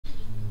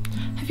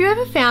you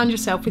ever found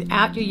yourself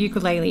without your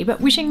ukulele but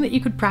wishing that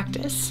you could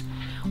practice,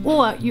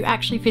 or you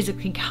actually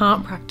physically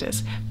can't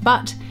practice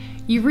but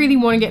you really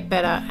want to get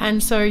better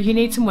and so you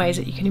need some ways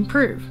that you can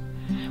improve?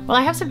 Well,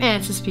 I have some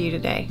answers for you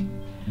today.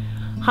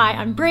 Hi,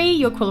 I'm Bree,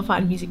 your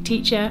qualified music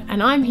teacher,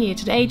 and I'm here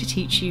today to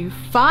teach you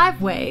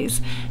 5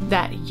 ways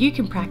that you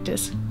can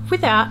practice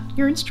without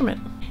your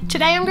instrument.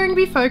 Today I'm going to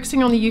be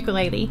focusing on the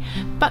ukulele,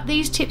 but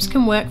these tips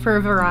can work for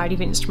a variety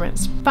of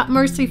instruments, but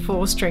mostly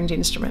for stringed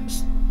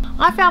instruments.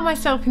 I found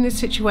myself in this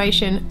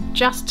situation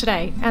just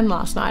today and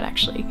last night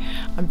actually.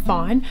 I'm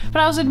fine, but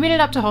I was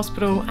admitted up to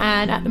hospital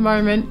and at the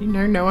moment,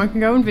 no one can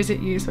go and visit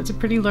you, so it's a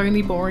pretty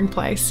lonely, boring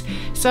place.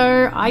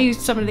 So I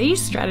used some of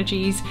these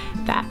strategies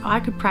that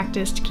I could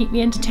practice to keep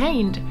me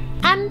entertained,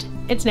 and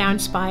it's now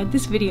inspired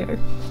this video.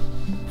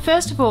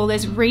 First of all,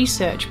 there's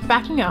research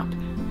backing up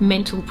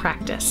mental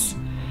practice.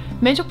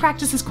 Mental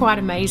practice is quite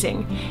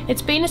amazing.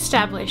 It's been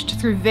established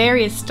through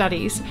various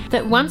studies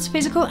that once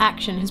physical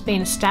action has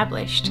been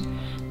established,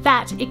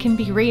 that it can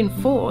be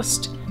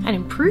reinforced and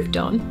improved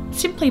on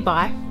simply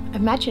by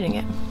imagining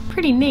it.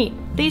 Pretty neat.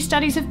 These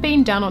studies have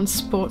been done on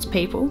sports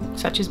people,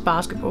 such as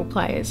basketball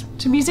players,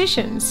 to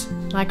musicians,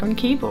 like on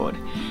keyboard.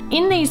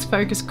 In these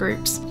focus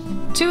groups,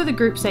 2 of the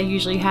groups they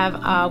usually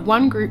have are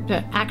one group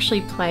that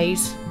actually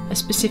plays a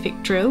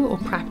specific drill or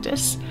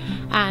practice,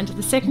 and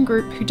the second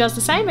group who does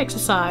the same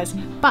exercise,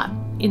 but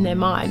in their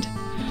mind.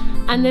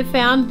 And they've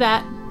found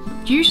that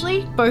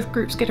usually both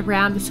groups get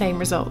around the same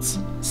results.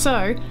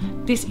 So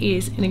this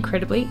is an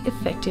incredibly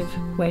effective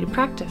way to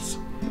practice.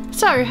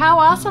 So how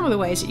are some of the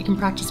ways that you can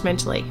practice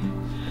mentally?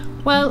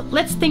 Well,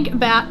 let's think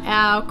about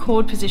our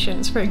chord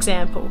positions, for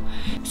example.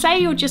 Say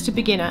you're just a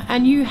beginner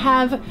and you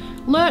have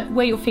learnt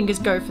where your fingers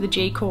go for the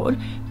G chord,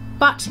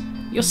 but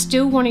you're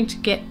still wanting to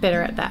get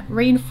better at that.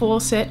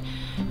 Reinforce it,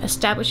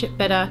 establish it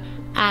better,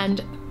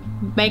 and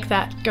make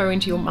that go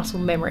into your muscle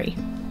memory.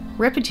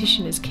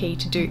 Repetition is key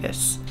to do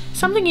this.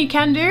 Something you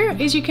can do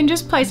is you can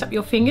just place up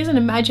your fingers and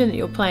imagine that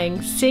you're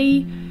playing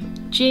C,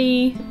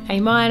 G, A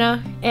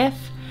minor, F,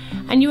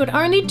 and you would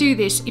only do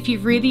this if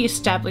you've really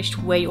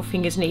established where your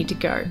fingers need to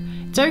go.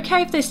 It's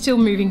okay if they're still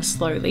moving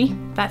slowly,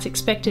 that's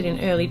expected in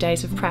early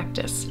days of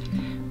practice,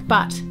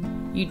 but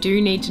you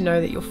do need to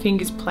know that your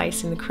fingers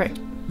place in the correct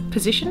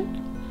position,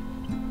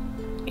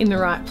 in the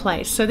right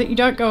place, so that you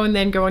don't go and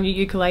then go on your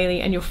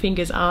ukulele and your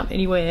fingers aren't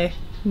anywhere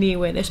near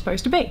where they're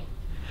supposed to be.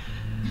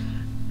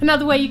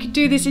 Another way you could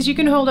do this is you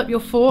can hold up your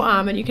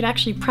forearm and you can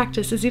actually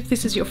practice as if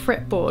this is your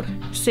fretboard.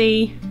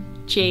 C,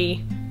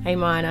 G, A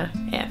minor,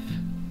 F.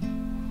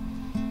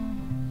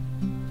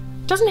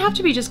 Doesn't have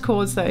to be just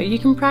chords though. You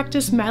can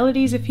practice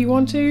melodies if you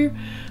want to,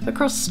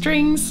 across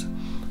strings,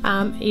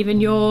 even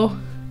your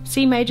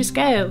C major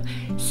scale.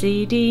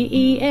 C, D,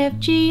 E, F,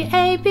 G,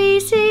 A,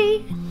 B,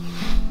 C.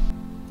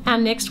 Our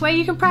next way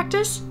you can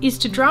practice is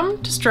to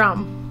drum to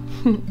strum.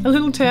 A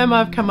little term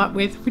I've come up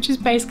with, which is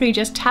basically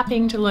just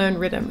tapping to learn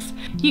rhythms.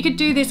 You could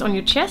do this on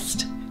your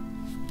chest,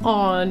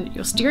 on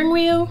your steering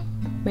wheel,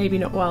 maybe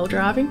not while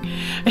driving,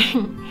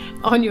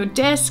 on your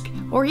desk,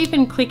 or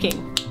even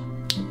clicking.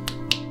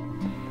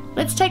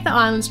 Let's take the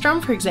island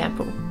strum for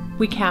example.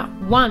 We count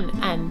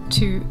 1 and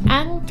 2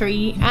 and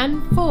 3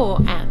 and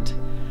 4 and.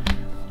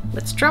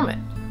 Let's drum it.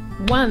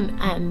 1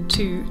 and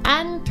 2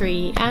 and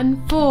 3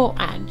 and 4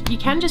 and. You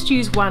can just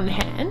use one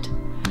hand.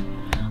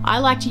 I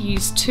like to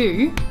use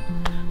 2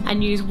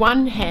 and use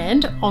one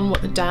hand on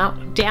what the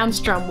down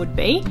strum would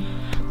be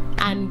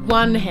and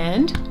one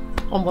hand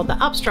on what the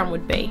up strum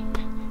would be.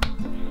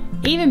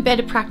 Even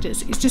better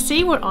practice is to see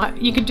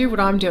you can do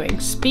what I'm doing.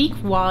 Speak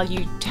while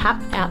you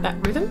tap out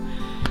that rhythm,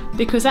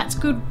 because that's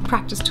good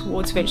practice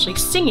towards eventually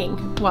singing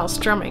while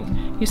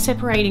strumming. You're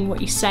separating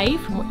what you say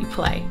from what you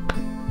play.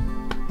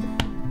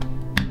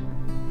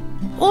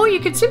 Or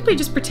you could simply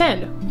just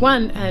pretend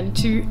 1 and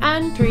 2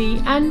 and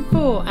 3 and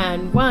 4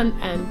 and 1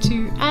 and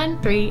 2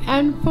 and 3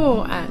 and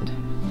 4 and.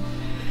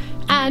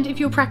 And if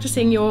you're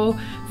practicing your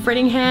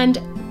fretting hand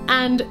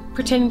and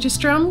pretending to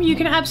strum, you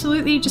can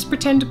absolutely just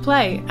pretend to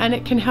play, and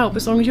it can help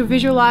as long as you're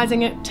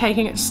visualizing it,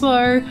 taking it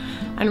slow,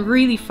 and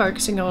really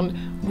focusing on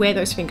where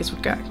those fingers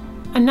would go.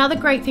 Another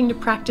great thing to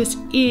practice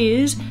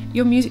is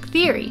your music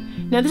theory.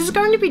 Now this is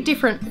going to be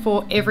different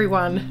for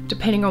everyone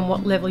depending on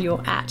what level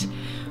you're at.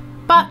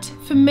 But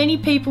for many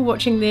people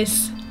watching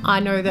this, I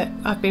know that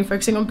I've been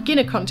focusing on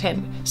beginner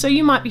content, so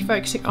you might be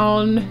focusing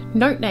on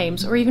note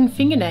names or even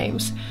finger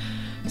names.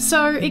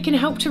 So it can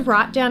help to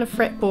write down a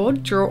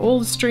fretboard, draw all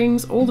the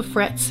strings, all the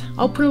frets.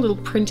 I'll put a little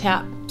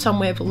printout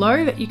somewhere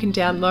below that you can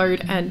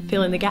download and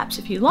fill in the gaps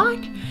if you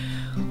like.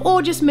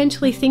 Or just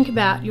mentally think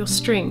about your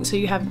strings. So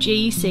you have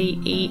G, C,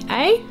 E,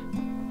 A.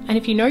 And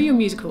if you know your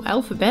musical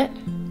alphabet,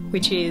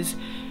 which is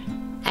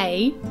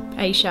A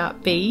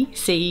sharp B,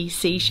 C,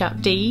 C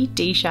sharp D,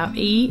 D sharp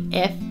E,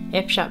 F,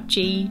 F sharp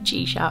G,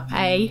 G sharp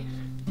A,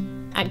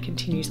 and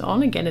continues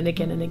on again and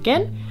again and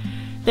again,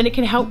 then it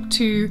can help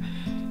to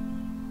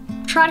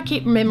try to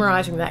keep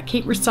memorizing that,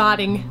 keep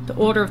reciting the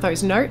order of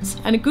those notes.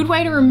 And a good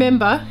way to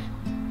remember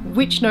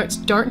which notes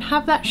don't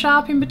have that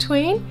sharp in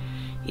between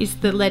is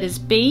the letters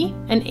B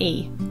and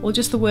E, or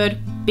just the word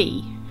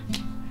B.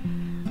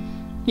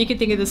 you can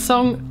think of the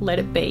song Let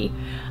It Be.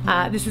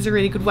 This is a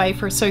really good way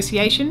for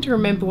association to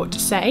remember what to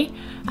say.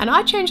 And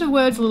I changed the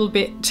words a little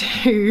bit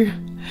to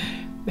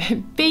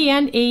B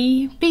and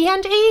E, B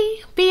and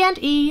E, B and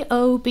E,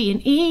 oh B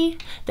and E.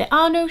 There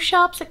are no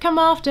sharps that come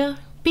after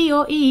B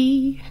or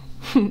E.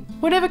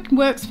 Whatever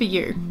works for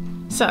you.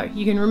 So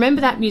you can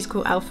remember that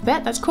musical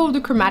alphabet. That's called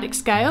the chromatic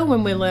scale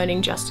when we're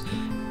learning just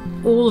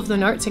all of the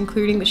notes,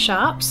 including the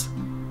sharps.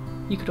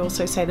 You could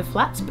also say the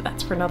flats, but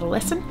that's for another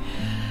lesson.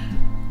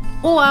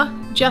 Or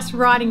just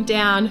writing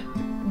down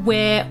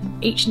where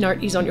each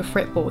note is on your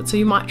fretboard. So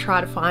you might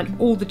try to find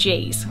all the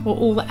G's or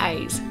all the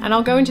A's. And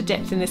I'll go into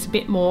depth in this a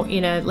bit more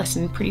in a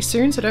lesson pretty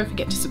soon, so don't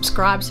forget to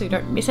subscribe so you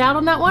don't miss out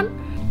on that one.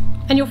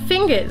 And your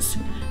fingers.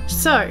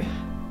 So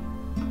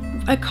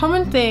a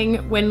common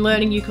thing when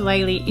learning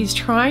ukulele is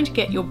trying to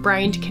get your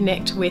brain to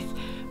connect with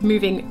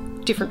moving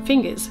different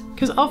fingers,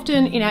 because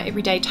often in our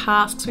everyday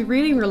tasks we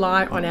really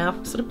rely on our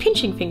sort of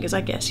pinching fingers,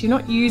 I guess. You're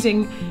not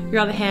using your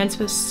other hands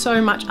for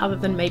so much other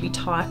than maybe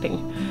typing.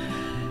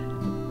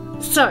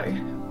 So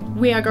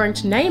we are going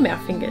to name our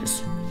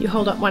fingers. You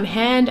hold up one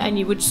hand and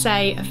you would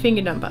say a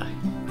finger number,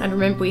 and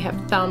remember we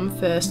have thumb,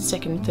 first,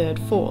 second, third,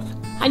 fourth,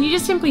 and you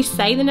just simply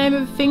say the name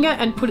of a finger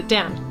and put it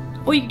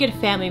down, or you could get a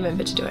family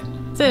member to do it.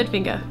 Third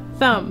finger,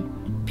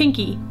 thumb,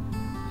 pinky,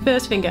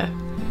 first finger,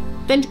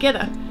 then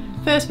together,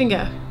 first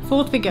finger,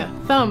 fourth finger,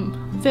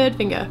 thumb, third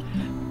finger,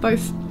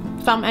 both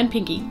thumb and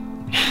pinky.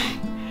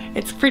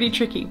 It's pretty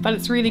tricky, but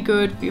it's really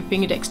good for your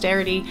finger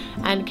dexterity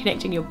and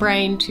connecting your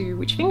brain to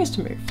which fingers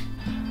to move.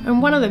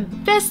 And one of the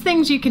best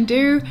things you can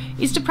do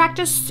is to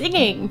practice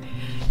singing.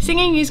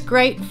 Singing is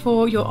great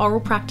for your oral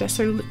practice,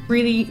 so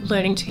really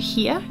learning to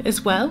hear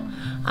as well.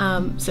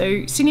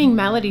 So singing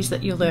melodies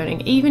that you're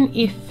learning, even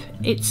if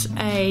it's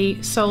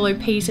a solo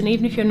piece, and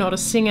even if you're not a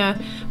singer,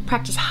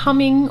 practice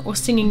humming or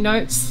singing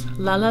notes,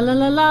 la la la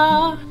la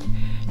la,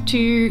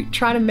 to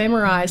try to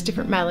memorize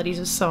different melodies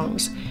of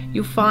songs.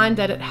 You'll find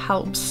that it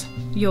helps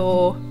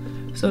your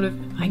sort of,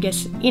 I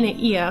guess, inner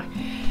ear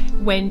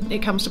when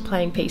it comes to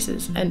playing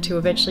pieces, and to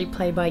eventually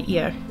play by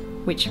ear,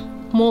 which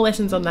more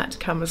lessons on that to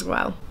come as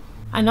well.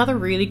 Another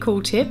really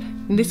cool tip,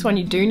 and this one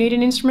you do need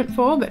an instrument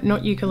for, but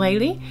not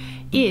ukulele,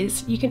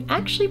 is you can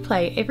actually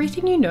play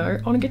everything you know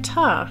on a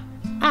guitar.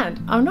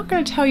 And I'm not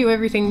going to tell you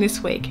everything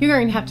this week. You're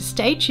going to have to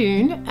stay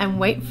tuned and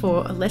wait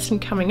for a lesson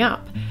coming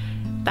up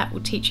that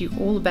will teach you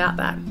all about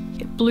that.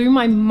 It blew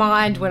my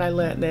mind when I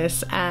learnt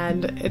this,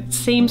 and it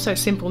seems so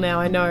simple now,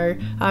 I know.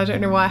 I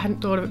don't know why I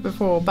hadn't thought of it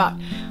before, but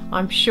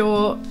I'm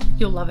sure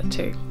you'll love it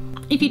too.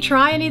 If you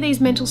try any of these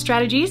mental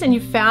strategies and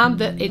you found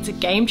that it's a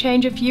game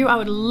changer for you, I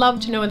would love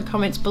to know in the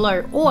comments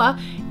below. Or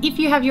if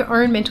you have your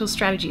own mental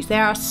strategies,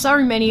 there are so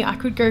many, I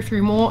could go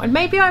through more, and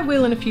maybe I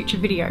will in a future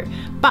video.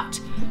 But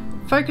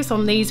focus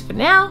on these for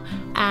now,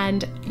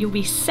 and you'll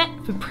be set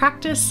for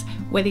practice,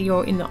 whether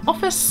you're in the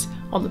office,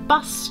 on the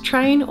bus,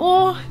 train,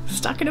 or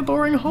stuck in a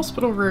boring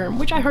hospital room,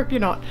 which I hope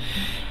you're not.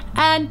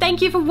 And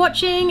thank you for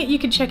watching. You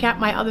can check out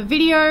my other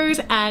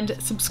videos and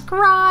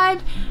subscribe,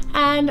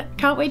 and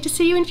can't wait to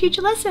see you in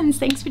future lessons.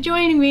 Thanks for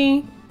joining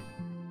me.